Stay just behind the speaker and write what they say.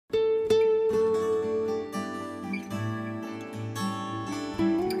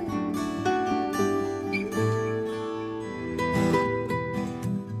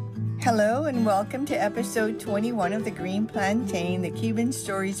Hello and welcome to episode 21 of the Green Plantain, the Cuban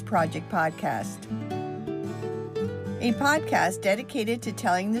Stories Project podcast. A podcast dedicated to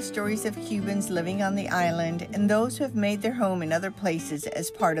telling the stories of Cubans living on the island and those who have made their home in other places as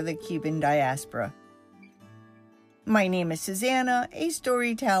part of the Cuban diaspora. My name is Susanna, a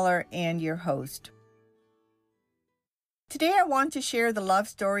storyteller and your host. Today I want to share the love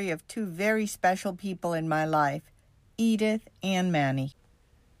story of two very special people in my life, Edith and Manny.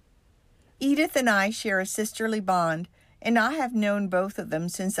 Edith and I share a sisterly bond, and I have known both of them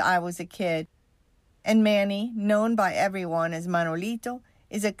since I was a kid. And Manny, known by everyone as Manolito,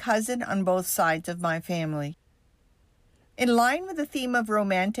 is a cousin on both sides of my family. In line with the theme of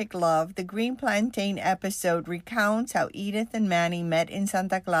romantic love, the Green Plantain episode recounts how Edith and Manny met in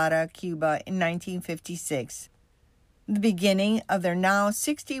Santa Clara, Cuba in 1956, the beginning of their now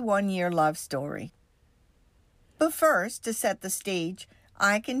 61-year love story. But first, to set the stage,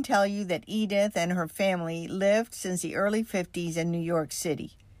 I can tell you that Edith and her family lived since the early 50s in New York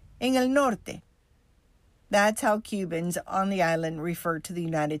City, in el norte. That's how Cubans on the island refer to the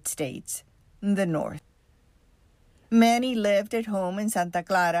United States, the north. Manny lived at home in Santa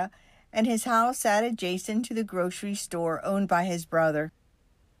Clara, and his house sat adjacent to the grocery store owned by his brother.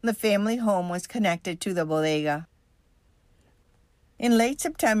 The family home was connected to the bodega. In late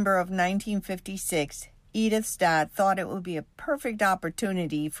September of 1956, Edith's dad thought it would be a perfect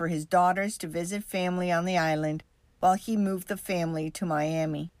opportunity for his daughters to visit family on the island while he moved the family to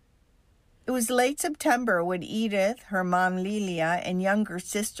Miami. It was late September when Edith, her mom Lilia, and younger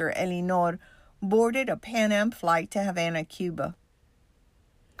sister Elinor boarded a Pan Am flight to Havana, Cuba.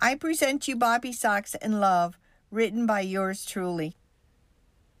 I present you Bobby Socks and Love, written by yours truly.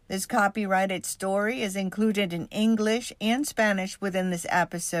 This copyrighted story is included in English and Spanish within this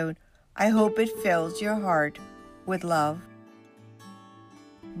episode. I hope it fills your heart with love.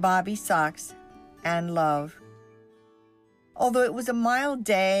 Bobby Socks and Love. Although it was a mild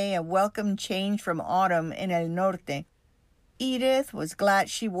day, a welcome change from autumn in El Norte, Edith was glad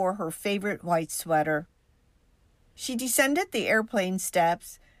she wore her favorite white sweater. She descended the airplane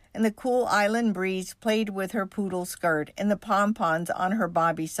steps, and the cool island breeze played with her poodle skirt and the pompons on her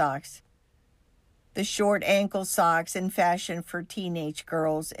bobby socks. The short ankle socks in fashion for teenage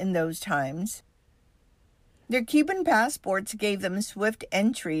girls in those times. Their Cuban passports gave them swift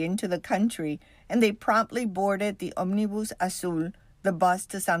entry into the country, and they promptly boarded the Omnibus Azul, the bus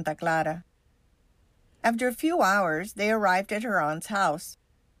to Santa Clara. After a few hours, they arrived at her aunt's house,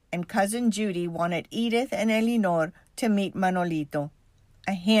 and Cousin Judy wanted Edith and Elinor to meet Manolito,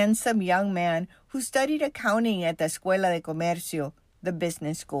 a handsome young man who studied accounting at the Escuela de Comercio, the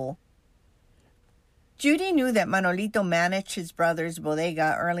business school. Judy knew that Manolito managed his brother's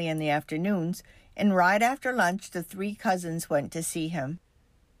bodega early in the afternoons, and right after lunch the three cousins went to see him.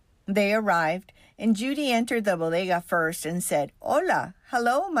 They arrived, and Judy entered the bodega first and said, "Hola,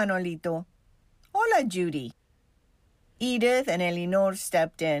 hello, Manolito." "Hola, Judy." Edith and Elinor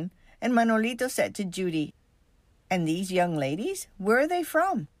stepped in, and Manolito said to Judy, "And these young ladies, where are they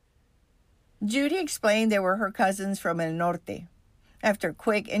from?" Judy explained they were her cousins from El Norte. After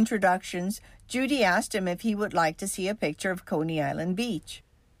quick introductions, Judy asked him if he would like to see a picture of Coney Island Beach.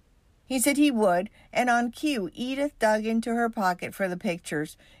 He said he would, and on cue, Edith dug into her pocket for the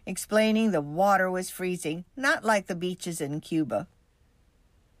pictures, explaining the water was freezing, not like the beaches in Cuba.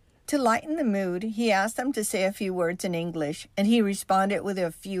 To lighten the mood, he asked them to say a few words in English, and he responded with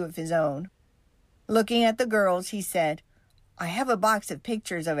a few of his own. Looking at the girls, he said, "I have a box of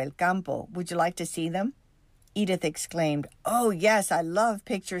pictures of El Campo. Would you like to see them?" Edith exclaimed, "Oh, yes, I love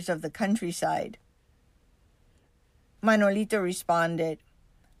pictures of the countryside." Manolito responded,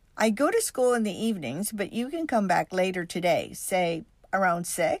 "I go to school in the evenings, but you can come back later today, say around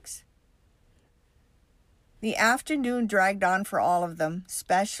 6. The afternoon dragged on for all of them,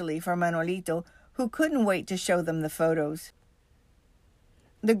 especially for Manolito, who couldn't wait to show them the photos.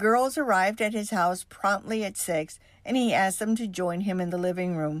 The girls arrived at his house promptly at 6, and he asked them to join him in the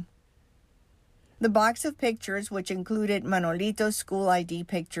living room. The box of pictures, which included Manolito's school ID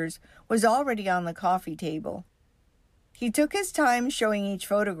pictures, was already on the coffee table. He took his time showing each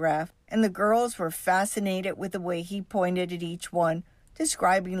photograph, and the girls were fascinated with the way he pointed at each one,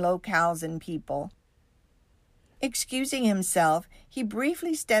 describing locales and people. Excusing himself, he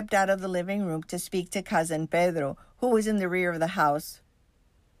briefly stepped out of the living room to speak to Cousin Pedro, who was in the rear of the house.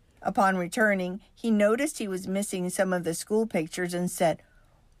 Upon returning, he noticed he was missing some of the school pictures and said,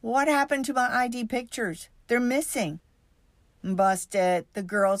 "What happened to my ID pictures? They're missing." Busted, the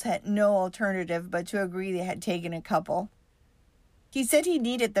girls had no alternative but to agree they had taken a couple. He said he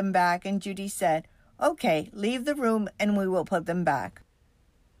needed them back, and Judy said, "Okay, leave the room and we will put them back."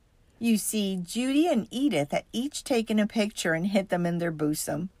 You see, Judy and Edith had each taken a picture and hid them in their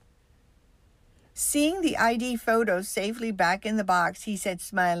bosom. Seeing the ID photos safely back in the box, he said,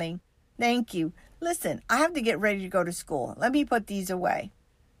 smiling, "Thank you. Listen, I have to get ready to go to school. Let me put these away."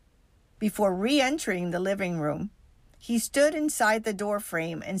 Before re-entering the living room, he stood inside the door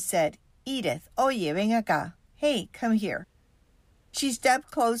frame and said, "Edith, oye, ven acá. Hey, come here." She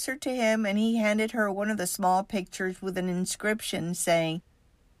stepped closer to him and he handed her one of the small pictures with an inscription saying,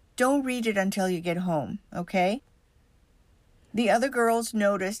 "Don't read it until you get home, okay?" The other girls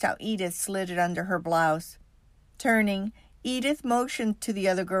noticed how Edith slid it under her blouse. Turning, Edith motioned to the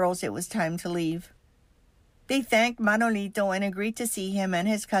other girls it was time to leave. They thanked Manolito and agreed to see him and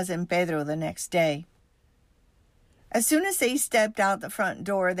his cousin Pedro the next day. As soon as they stepped out the front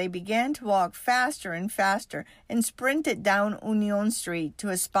door, they began to walk faster and faster and sprinted down Union Street to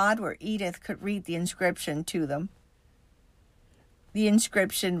a spot where Edith could read the inscription to them. The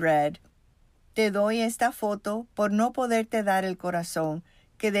inscription read, "Te doy esta foto por no poderte dar el corazón,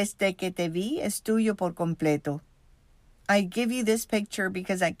 que desde que te vi es tuyo por completo. I give you this picture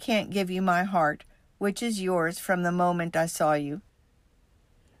because I can't give you my heart, which is yours from the moment I saw you."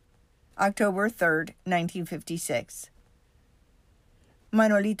 October 3rd, 1956.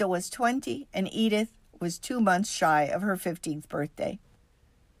 Manolito was 20 and Edith was 2 months shy of her 15th birthday.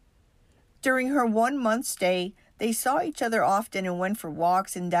 During her 1-month stay, they saw each other often and went for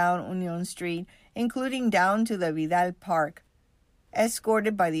walks and down Union Street, including down to the Vidal Park,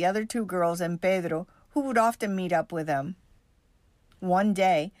 escorted by the other 2 girls and Pedro, who would often meet up with them. One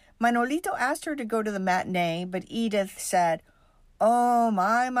day, Manolito asked her to go to the matinee, but Edith said, "Oh,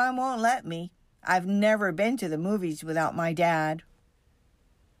 my mom won't let me. I've never been to the movies without my dad."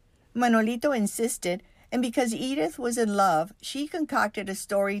 Manolito insisted, and because Edith was in love, she concocted a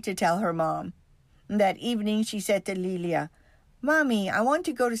story to tell her mom. That evening, she said to Lilia, "Mommy, I want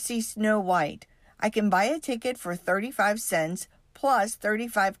to go to see Snow White. I can buy a ticket for 35 cents plus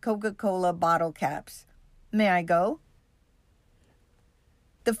 35 Coca-Cola bottle caps. May I go?"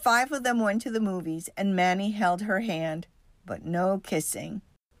 The 5 of them went to the movies, and Manny held her hand, but no kissing.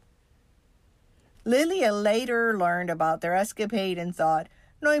 Lilia later learned about their escapade and thought,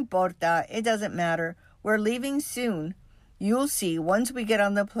 "No importa, it doesn't matter. We're leaving soon. You'll see, once we get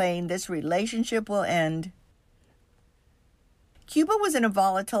on the plane, this relationship will end." Cuba was in a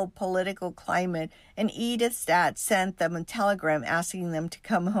volatile political climate, and Edith's dad sent them a telegram asking them to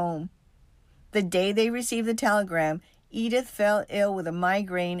come home. The day they received the telegram, Edith fell ill with a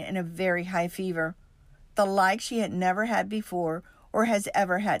migraine and a very high fever, the like she had never had before or has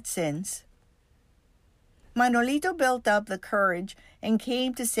ever had since. Manolito built up the courage and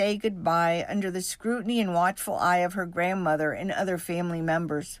came to say goodbye under the scrutiny and watchful eye of her grandmother and other family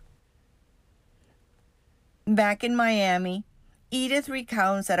members. Back in Miami, Edith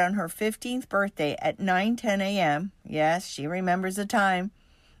recounts that on her 15th birthday at 9:10 a.m., yes, she remembers the time,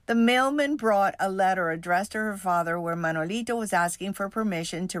 the mailman brought a letter addressed to her father where Manolito was asking for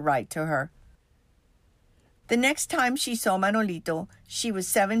permission to write to her. The next time she saw Manolito, she was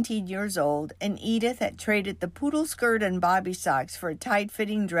 17 years old, and Edith had traded the poodle skirt and bobby socks for a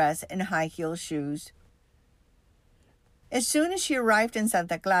tight-fitting dress and high-heel shoes. As soon as she arrived in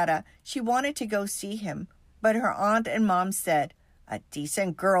Santa Clara, she wanted to go see him, but her aunt and mom said, "A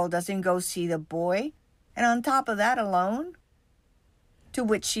decent girl doesn't go see the boy, and on top of that alone?" To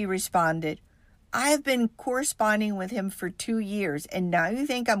which she responded, "I have been corresponding with him for 2 years, and now you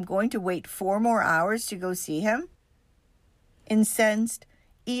think I'm going to wait 4 more hours to go see him?" Incensed,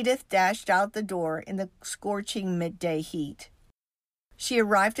 Edith dashed out the door in the scorching midday heat. She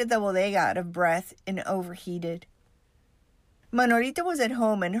arrived at the bodega out of breath and overheated. Manolito was at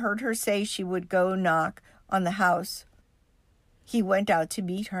home and heard her say she would go knock on the house. He went out to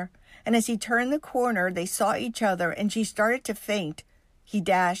meet her, and as he turned the corner, they saw each other, and she started to faint. He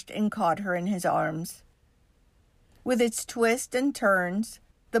dashed and caught her in his arms. With its twists and turns,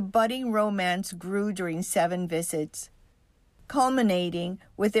 the budding romance grew during 7 visits, culminating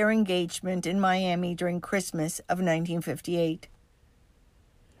with their engagement in Miami during Christmas of 1958.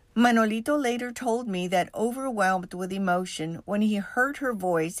 Manolito later told me that, overwhelmed with emotion, when he heard her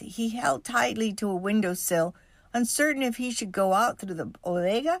voice, he held tightly to a windowsill, uncertain if he should go out through the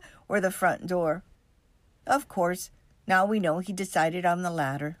bodega or the front door. Of course, now we know he decided on the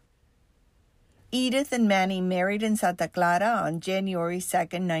latter. Edith and Manny married in Santa Clara on January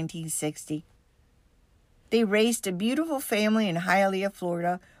 2nd, 1960. They raised a beautiful family in Hialeah,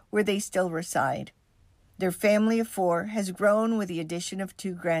 Florida, where they still reside. Their family of 4 has grown with the addition of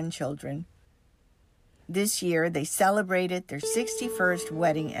 2 grandchildren. This year, they celebrated their 61st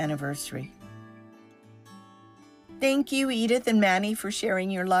wedding anniversary. Thank you, Edith and Manny, for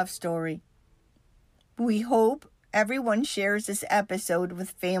sharing your love story. We hope everyone shares this episode with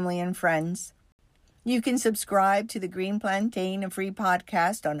family and friends. You can subscribe to the Green Plantain, a free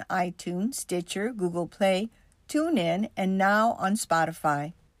podcast on iTunes, Stitcher, Google Play, TuneIn, and now on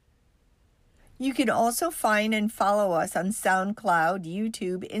Spotify. You can also find and follow us on SoundCloud,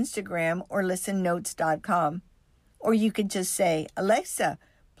 YouTube, Instagram, or listennotes.com. Or you can just say, Alexa,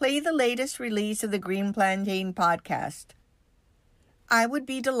 play the latest release of the Green Plantain podcast. I would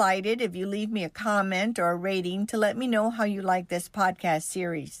be delighted if you leave me a comment or a rating to let me know how you like this podcast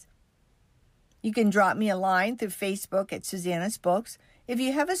series. You can drop me a line through Facebook at Susanna's Books if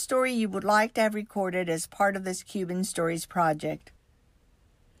you have a story you would like to have recorded as part of this Cuban Stories project.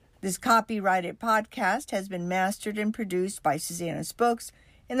 This copyrighted podcast has been mastered and produced by Susanna's Books,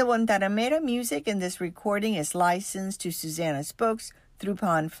 and the Guantanamera music in this recording is licensed to Susanna's Books through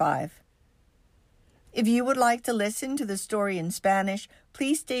Pond 5. If you would like to listen to the story in Spanish,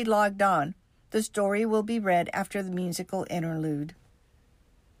 please stay logged on. The story will be read after the musical interlude.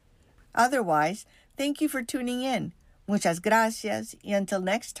 Otherwise, thank you for tuning in. Muchas gracias, y until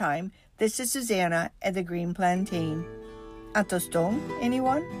next time, this is Susanna at the Green Plantain. A tostón,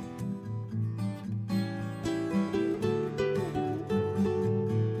 anyone?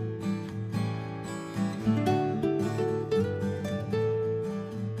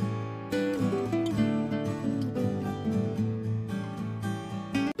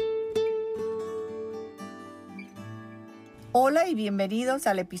 Hola y bienvenidos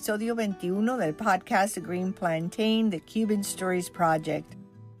al episodio 21 del podcast The Green Plantain, The Cuban Stories Project.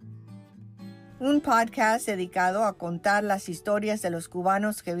 Un podcast dedicado a contar las historias de los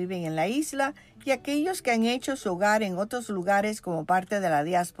cubanos que viven en la isla y aquellos que han hecho su hogar en otros lugares como parte de la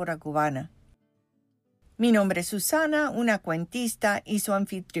diáspora cubana. Mi nombre es Susana, una cuentista y su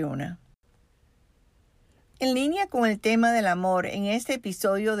anfitriona. En línea con el tema del amor, en este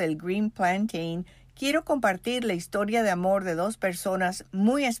episodio del Green Plantain, quiero compartir la historia de amor de dos personas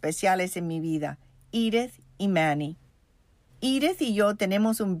muy especiales en mi vida, Edith y Manny. Edith y yo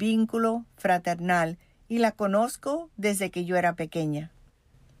tenemos un vínculo fraternal y la conozco desde que yo era pequeña.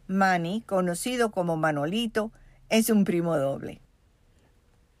 Manny, conocido como Manolito, es un primo doble.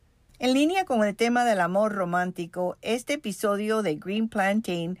 En línea con el tema del amor romántico, este episodio de Green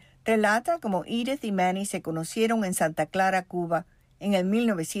Plantain relata cómo Edith y Manny se conocieron en Santa Clara, Cuba, en el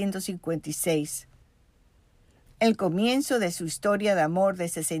 1956. El comienzo de su historia de amor de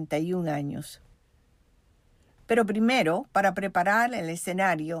 61 años. Pero primero, para preparar el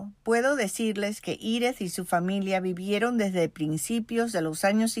escenario, puedo decirles que Edith y su familia vivieron desde principios de los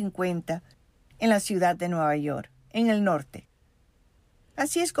años 50 en la ciudad de Nueva York, en el norte.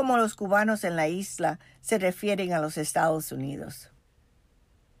 Así es como los cubanos en la isla se refieren a los Estados Unidos.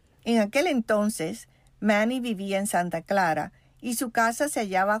 En aquel entonces, Manny vivía en Santa Clara y su casa se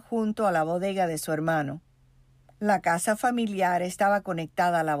hallaba junto a la bodega de su hermano. La casa familiar estaba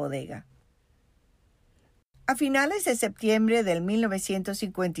conectada a la bodega. A finales de septiembre del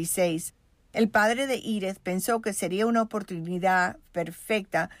 1956, el padre de Edith pensó que sería una oportunidad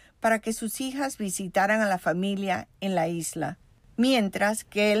perfecta para que sus hijas visitaran a la familia en la isla, mientras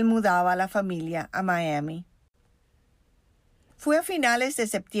que él mudaba a la familia a Miami. Fue a finales de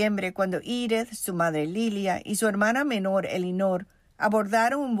septiembre cuando Edith, su madre Lilia y su hermana menor Elinor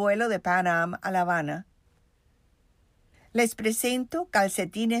abordaron un vuelo de Pan Am a La Habana. Les presento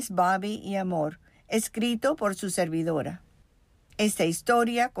Calcetines, Bobby y Amor, escrito por su servidora. Esta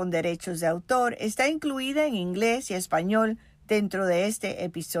historia, con derechos de autor, está incluida en inglés y español dentro de este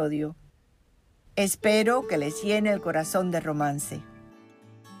episodio. Espero que les llene el corazón de romance.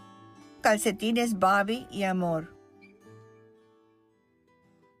 Calcetines, Bobby y Amor.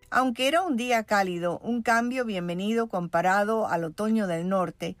 Aunque era un día cálido, un cambio bienvenido comparado al otoño del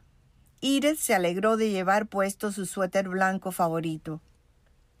norte, Edith se alegró de llevar puesto su suéter blanco favorito.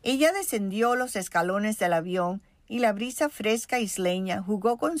 Ella descendió los escalones del avión y la brisa fresca isleña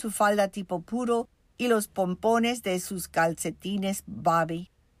jugó con su falda tipo puro y los pompones de sus calcetines Bobby.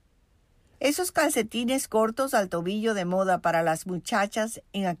 Esos calcetines cortos al tobillo de moda para las muchachas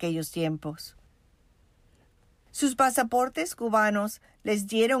en aquellos tiempos. Sus pasaportes cubanos les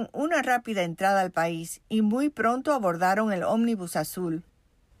dieron una rápida entrada al país y muy pronto abordaron el ómnibus azul,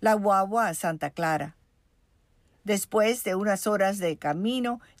 la guagua a Santa Clara. Después de unas horas de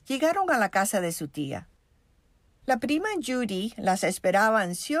camino, llegaron a la casa de su tía. La prima Judy las esperaba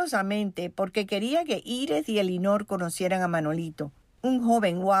ansiosamente porque quería que Edith y Elinor conocieran a Manolito, un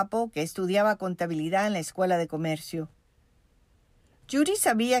joven guapo que estudiaba contabilidad en la escuela de comercio. Judy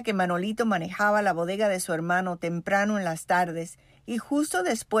sabía que Manolito manejaba la bodega de su hermano temprano en las tardes y justo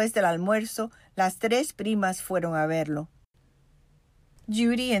después del almuerzo las 3 primas fueron a verlo.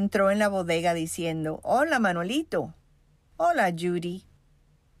 Judy entró en la bodega diciendo, «Hola, Manolito». «Hola, Judy».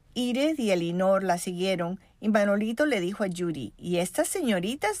 Edith y Elinor la siguieron y Manolito le dijo a Judy, «¿Y estas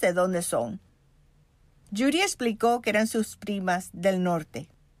señoritas de dónde son?». Judy explicó que eran sus primas del norte.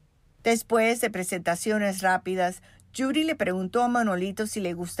 Después de presentaciones rápidas, Judy le preguntó a Manolito si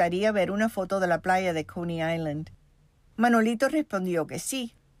le gustaría ver una foto de la playa de Coney Island. Manolito respondió que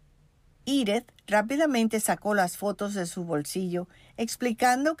sí. Edith rápidamente sacó las fotos de su bolsillo,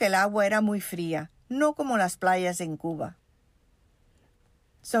 explicando que el agua era muy fría, no como las playas en Cuba.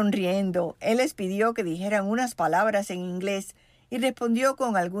 Sonriendo, él les pidió que dijeran unas palabras en inglés y respondió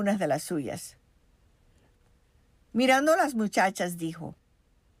con algunas de las suyas. Mirando a las muchachas, dijo,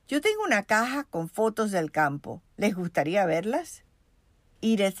 «Yo tengo una caja con fotos del campo. ¿Les gustaría verlas?».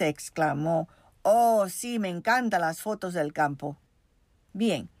 Edith exclamó, «Oh, sí, me encantan las fotos del campo».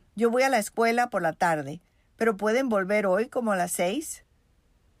 «Bien, yo voy a la escuela por la tarde, pero ¿pueden volver hoy como a las 6?».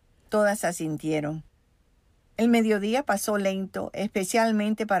 Todas asintieron. El mediodía pasó lento,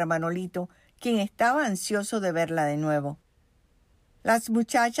 especialmente para Manolito, quien estaba ansioso de verla de nuevo. Las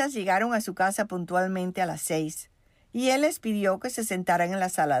muchachas llegaron a su casa puntualmente a las 6, y él les pidió que se sentaran en la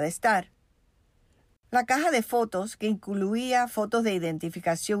sala de estar. La caja de fotos, que incluía fotos de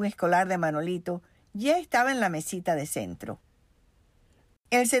identificación escolar de Manolito, ya estaba en la mesita de centro.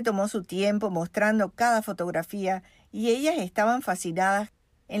 Él se tomó su tiempo mostrando cada fotografía y ellas estaban fascinadas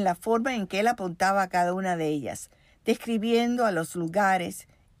en la forma en que él apuntaba a cada una de ellas, describiendo a los lugares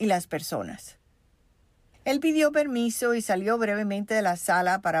y las personas. Él pidió permiso y salió brevemente de la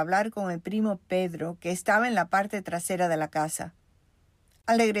sala para hablar con el primo Pedro, que estaba en la parte trasera de la casa.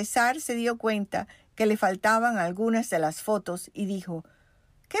 Al regresar se dio cuenta que le faltaban algunas de las fotos y dijo,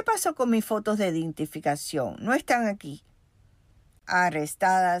 «¿Qué pasó con mis fotos de identificación? No están aquí».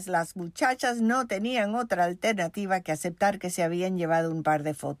 Arrestadas, las muchachas no tenían otra alternativa que aceptar que se habían llevado un par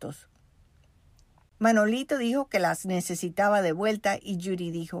de fotos. Manolito dijo que las necesitaba de vuelta y Judy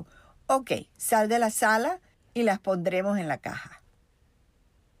dijo, «Ok, sal de la sala y las pondremos en la caja».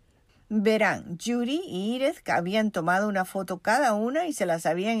 Verán, Judy y Edith habían tomado una foto cada una y se las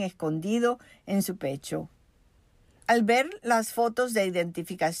habían escondido en su pecho. Al ver las fotos de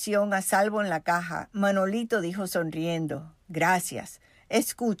identificación a salvo en la caja, Manolito dijo sonriendo, «Gracias.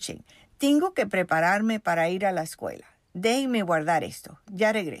 Escuchen, tengo que prepararme para ir a la escuela. Déjenme guardar esto.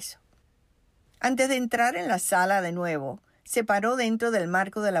 Ya regreso». Antes de entrar en la sala de nuevo, se paró dentro del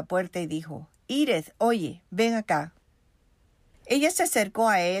marco de la puerta y dijo, «Edith, oye, ven acá». Ella se acercó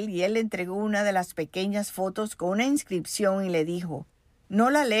a él y él le entregó una de las pequeñas fotos con una inscripción y le dijo, «No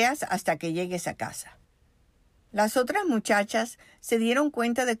la leas hasta que llegues a casa». Las otras muchachas se dieron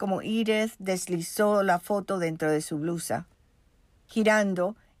cuenta de cómo Edith deslizó la foto dentro de su blusa.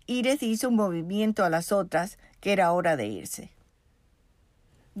 Girando, Edith hizo un movimiento a las otras que era hora de irse.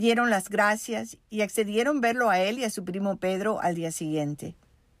 Dieron las gracias y accedieron a verlo a él y a su primo Pedro al día siguiente.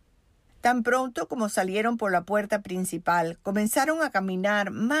 Tan pronto como salieron por la puerta principal, comenzaron a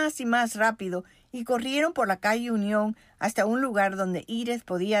caminar más y más rápido y corrieron por la calle Unión hasta un lugar donde Edith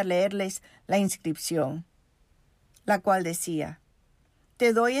podía leerles la inscripción, la cual decía,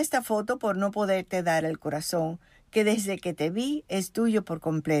 «Te doy esta foto por no poderte dar el corazón, que desde que te vi es tuyo por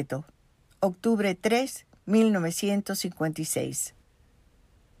completo. Octubre 3, 1956.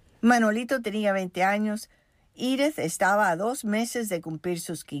 Manolito tenía 20 años, Edith estaba a 2 meses de cumplir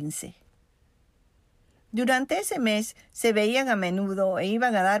sus 15. Durante ese mes se veían a menudo e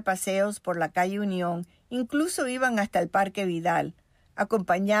iban a dar paseos por la calle Unión, incluso iban hasta el Parque Vidal,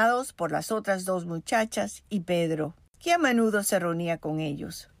 acompañados por las otras 2 muchachas y Pedro, que a menudo se reunía con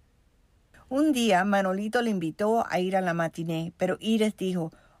ellos. Un día Manolito le invitó a ir a la matiné, pero Edith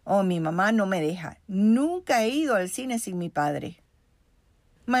dijo, «Oh, mi mamá no me deja. Nunca he ido al cine sin mi padre».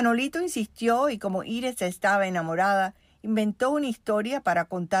 Manolito insistió y como Edith estaba enamorada, inventó una historia para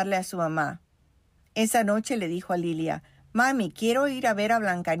contarle a su mamá. Esa noche le dijo a Lilia, «Mami, quiero ir a ver a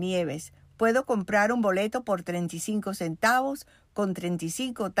Blancanieves. Puedo comprar un boleto por 35 centavos con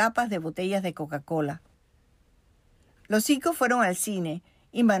 35 tapas de botellas de Coca-Cola». Los 5 fueron al cine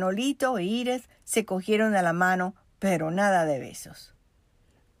y Manolito e Edith se cogieron de la mano, pero nada de besos.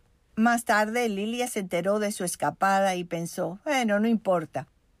 Más tarde Lilia se enteró de su escapada y pensó, «Bueno, no importa.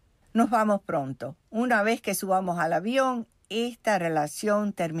 Nos vamos pronto. Una vez que subamos al avión, esta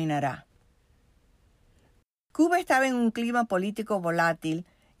relación terminará». Cuba estaba en un clima político volátil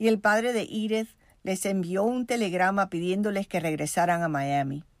y el padre de Edith les envió un telegrama pidiéndoles que regresaran a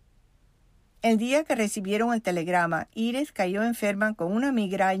Miami. El día que recibieron el telegrama, Edith cayó enferma con una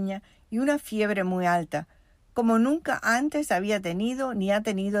migraña y una fiebre muy alta, como nunca antes había tenido ni ha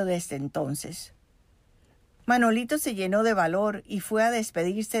tenido desde entonces. Manolito se llenó de valor y fue a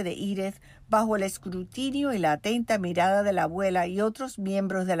despedirse de Edith bajo el escrutinio y la atenta mirada de la abuela y otros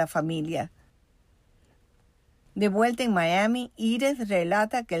miembros de la familia. De vuelta en Miami, Edith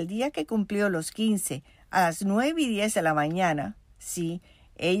relata que el día que cumplió los 15, a las 9:10 de la mañana, sí,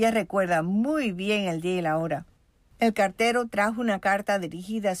 ella recuerda muy bien el día y la hora, el cartero trajo una carta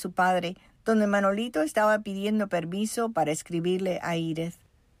dirigida a su padre donde Manolito estaba pidiendo permiso para escribirle a Edith.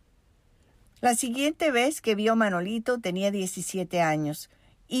 La siguiente vez que vio a Manolito tenía 17 años.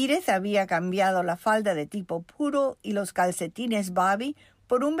 Edith había cambiado la falda de tipo puro y los calcetines Bobby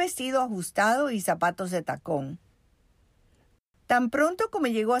por un vestido ajustado y zapatos de tacón. Tan pronto como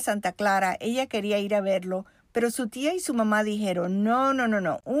llegó a Santa Clara, ella quería ir a verlo, pero su tía y su mamá dijeron, no,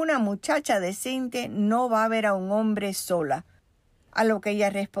 una muchacha decente no va a ver a un hombre sola. A lo que ella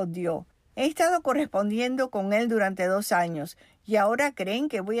respondió, he estado correspondiendo con él durante 2 años, ¿y ahora creen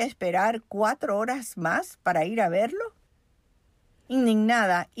que voy a esperar 4 horas más para ir a verlo?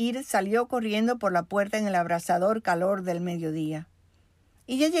 Indignada, Edith salió corriendo por la puerta en el abrasador calor del mediodía.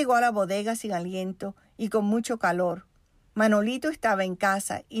 Ella llegó a la bodega sin aliento y con mucho calor. Manolito estaba en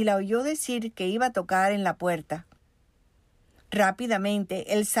casa y la oyó decir que iba a tocar en la puerta.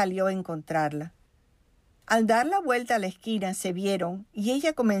 Rápidamente él salió a encontrarla. Al dar la vuelta a la esquina se vieron y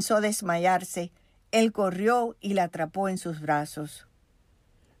ella comenzó a desmayarse. Él corrió y la atrapó en sus brazos.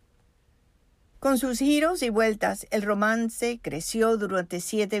 Con sus giros y vueltas, el romance creció durante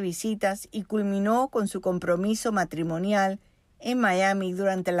 7 visitas y culminó con su compromiso matrimonial en Miami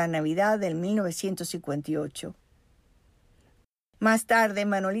durante la Navidad del 1958. Más tarde,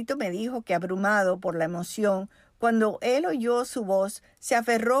 Manolito me dijo que abrumado por la emoción, cuando él oyó su voz, se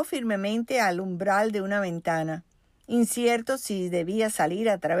aferró firmemente al umbral de una ventana, incierto si debía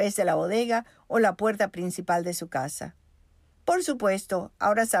salir a través de la bodega o la puerta principal de su casa. Por supuesto,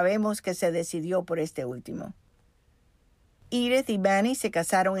 ahora sabemos que se decidió por este último. Edith y Manny se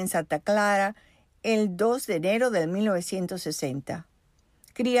casaron en Santa Clara el 2 de enero de 1960.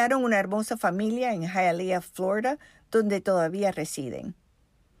 Criaron una hermosa familia en Hialeah, Florida, donde todavía residen.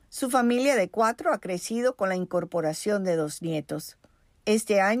 Su familia de 4 ha crecido con la incorporación de 2 nietos.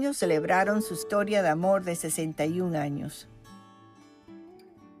 Este año celebraron su historia de amor de 61 años.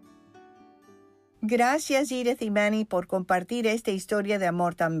 Gracias, Edith y Manny, por compartir esta historia de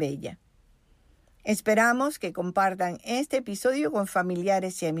amor tan bella. Esperamos que compartan este episodio con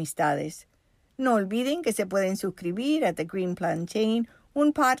familiares y amistades. No olviden que se pueden suscribir a The Green Plantain,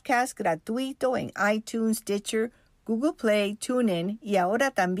 un podcast gratuito en iTunes, Stitcher, Google Play, TuneIn y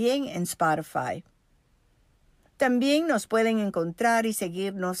ahora también en Spotify. También nos pueden encontrar y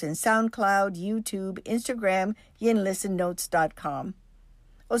seguirnos en SoundCloud, YouTube, Instagram y en listennotes.com.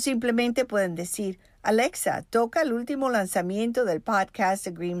 O simplemente pueden decir, Alexa, toca el último lanzamiento del podcast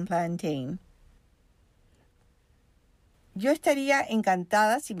The Green Plantain. Yo estaría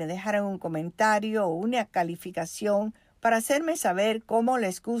encantada si me dejaran un comentario o una calificación para hacerme saber cómo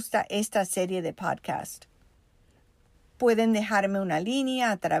les gusta esta serie de podcast. Pueden dejarme una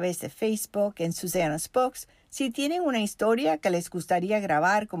línea a través de Facebook en Susana's Books si tienen una historia que les gustaría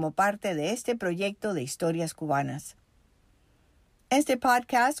grabar como parte de este proyecto de historias cubanas. Este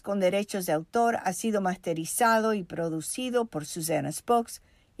podcast con derechos de autor ha sido masterizado y producido por Susana's Books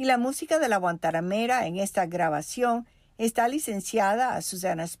y la música de la guantanamera en esta grabación está licenciada a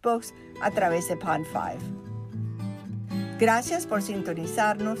Susana's Books a través de Pond 5. Gracias por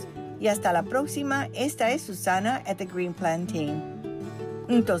sintonizarnos y hasta la próxima. Esta es Susana at The Green Plantain.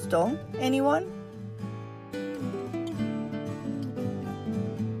 ¿Un tostón, anyone?